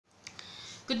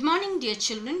Good morning, dear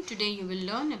children. Today you will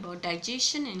learn about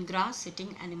digestion in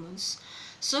grass-eating animals.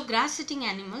 So grass-eating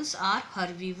animals are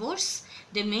herbivores.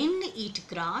 They mainly eat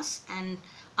grass and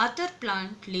other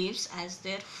plant leaves as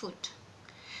their food.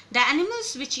 The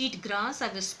animals which eat grass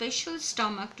have a special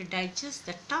stomach to digest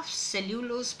the tough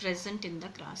cellulose present in the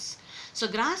grass. So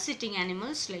grass-eating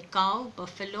animals like cow,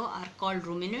 buffalo are called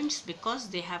ruminants because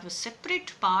they have a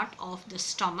separate part of the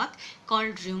stomach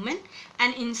called rumen,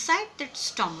 and inside that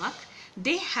stomach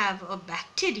they have a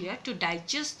bacteria to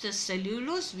digest the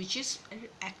cellulose which is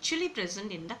actually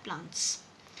present in the plants,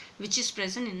 which is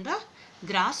present in the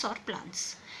grass or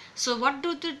plants. So what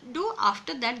do they do?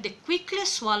 After that, they quickly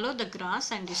swallow the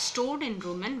grass and is stored in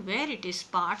rumen where it is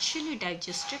partially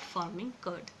digested, forming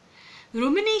curd.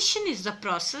 Rumination is the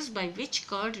process by which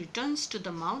curd returns to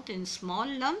the mouth in small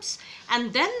lumps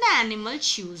and then the animal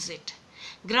chews it.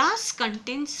 Grass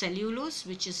contains cellulose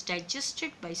which is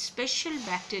digested by special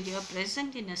bacteria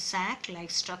present in a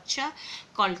sac-like structure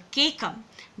called cecum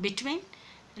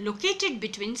located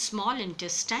between small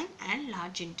intestine and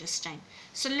large intestine.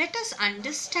 So let us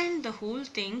understand the whole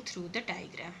thing through the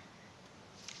diagram.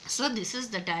 So this is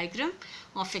the diagram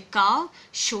of a cow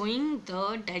showing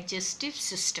the digestive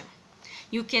system.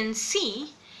 You can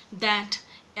see that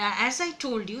as I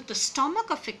told you, the stomach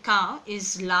of a cow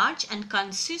is large and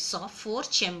consists of 4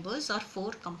 chambers or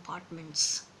 4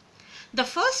 compartments. The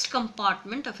first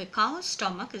compartment of a cow's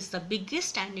stomach is the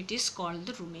biggest and it is called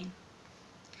the rumen.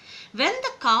 When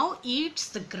the cow eats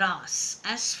the grass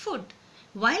as food,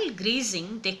 while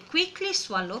grazing, they quickly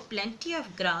swallow plenty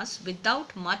of grass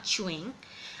without much chewing,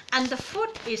 and the food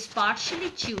is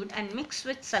partially chewed and mixed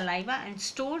with saliva and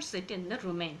stores it in the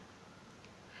rumen.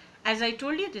 As I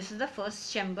told you, this is the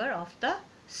first chamber of the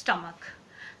stomach.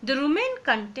 The rumen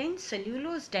contains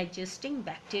cellulose digesting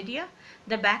bacteria.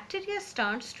 The bacteria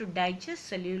starts to digest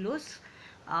cellulose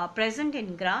present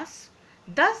in grass.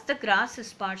 Thus, the grass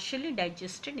is partially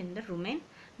digested in the rumen.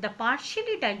 The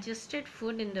partially digested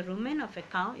food in the rumen of a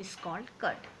cow is called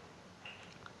curd.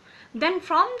 Then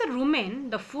from the rumen,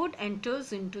 the food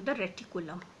enters into the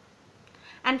reticulum.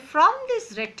 And from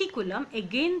this reticulum,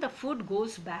 again the food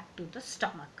goes back to the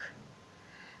stomach.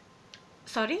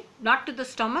 Sorry, not to the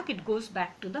stomach, it goes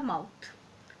back to the mouth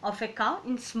of a cow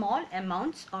in small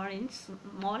amounts or in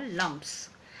small lumps.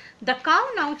 The cow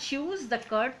now chews the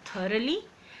curd thoroughly.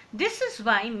 This is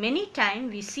why many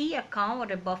times we see a cow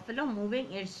or a buffalo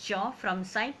moving its jaw from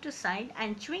side to side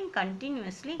and chewing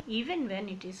continuously even when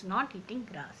it is not eating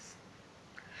grass.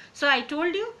 So I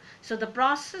told you, so the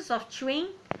process of chewing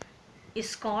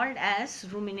is called as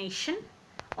rumination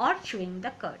or chewing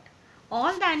the curd.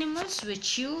 All the animals which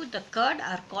chew the curd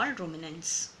are called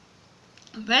ruminants.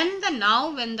 When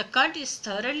the curd is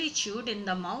thoroughly chewed in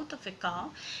the mouth of a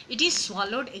cow, it is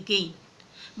swallowed again.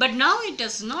 But now it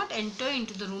does not enter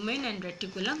into the rumen and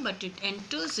reticulum, but it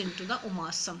enters into the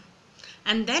omasum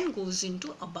and then goes into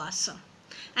abasam.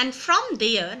 And from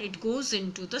there it goes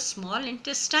into the small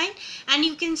intestine, and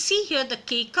you can see here the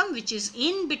cecum which is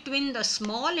in between the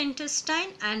small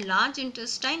intestine and large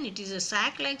intestine. It is a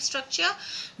sac-like structure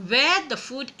where the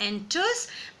food enters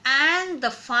and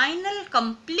the final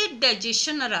complete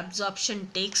digestion or absorption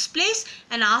takes place,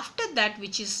 and after that,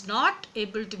 which is not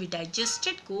able to be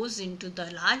digested, goes into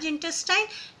the large intestine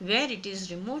where it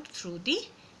is removed through the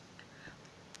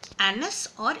anus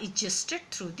or digested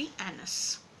through the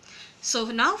anus.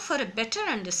 So now for a better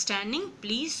understanding,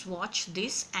 please watch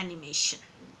this animation.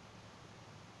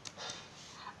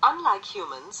 Unlike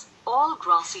humans, all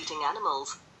grass-eating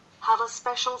animals have a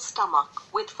special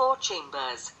stomach with 4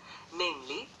 chambers,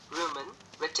 namely rumen,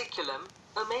 reticulum,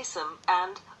 omasum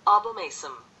and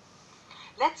abomasum.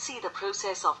 Let's see the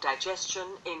process of digestion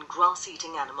in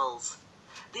grass-eating animals.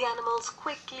 The animals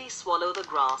quickly swallow the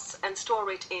grass and store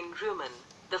it in rumen,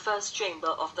 the first chamber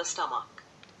of the stomach.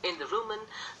 In the rumen,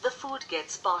 the food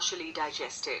gets partially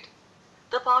digested.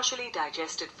 The partially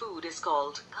digested food is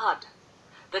called cud.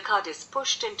 The cud is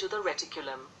pushed into the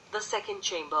reticulum, the second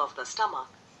chamber of the stomach,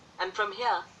 and from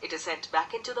here it is sent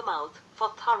back into the mouth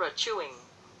for thorough chewing.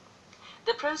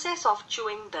 The process of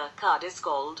chewing the cud is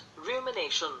called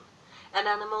rumination, and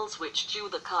animals which chew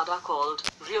the cud are called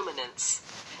ruminants.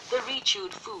 The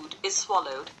rechewed food is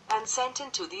swallowed and sent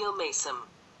into the omasum,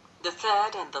 the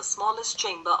third and the smallest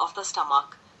chamber of the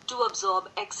stomach, to absorb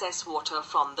excess water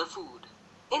from the food.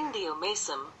 In the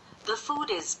omasum, the food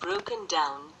is broken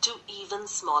down to even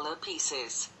smaller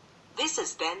pieces. This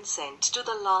is then sent to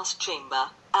the last chamber,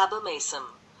 abomasum,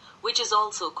 which is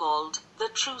also called the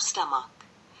true stomach.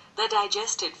 The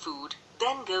digested food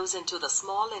then goes into the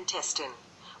small intestine,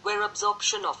 where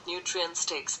absorption of nutrients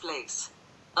takes place.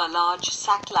 A large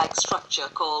sac-like structure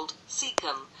called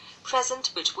cecum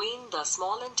present between the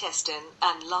small intestine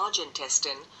and large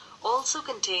intestine also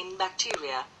contain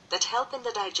bacteria that help in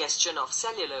the digestion of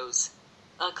cellulose,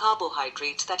 a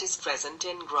carbohydrate that is present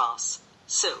in grass.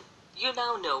 So, you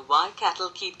now know why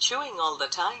cattle keep chewing all the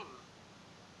time.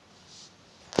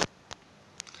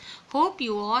 Hope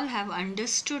you all have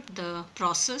understood the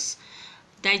process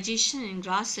digestion in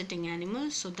grass-eating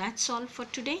animals. So that's all for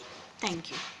today.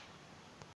 Thank you.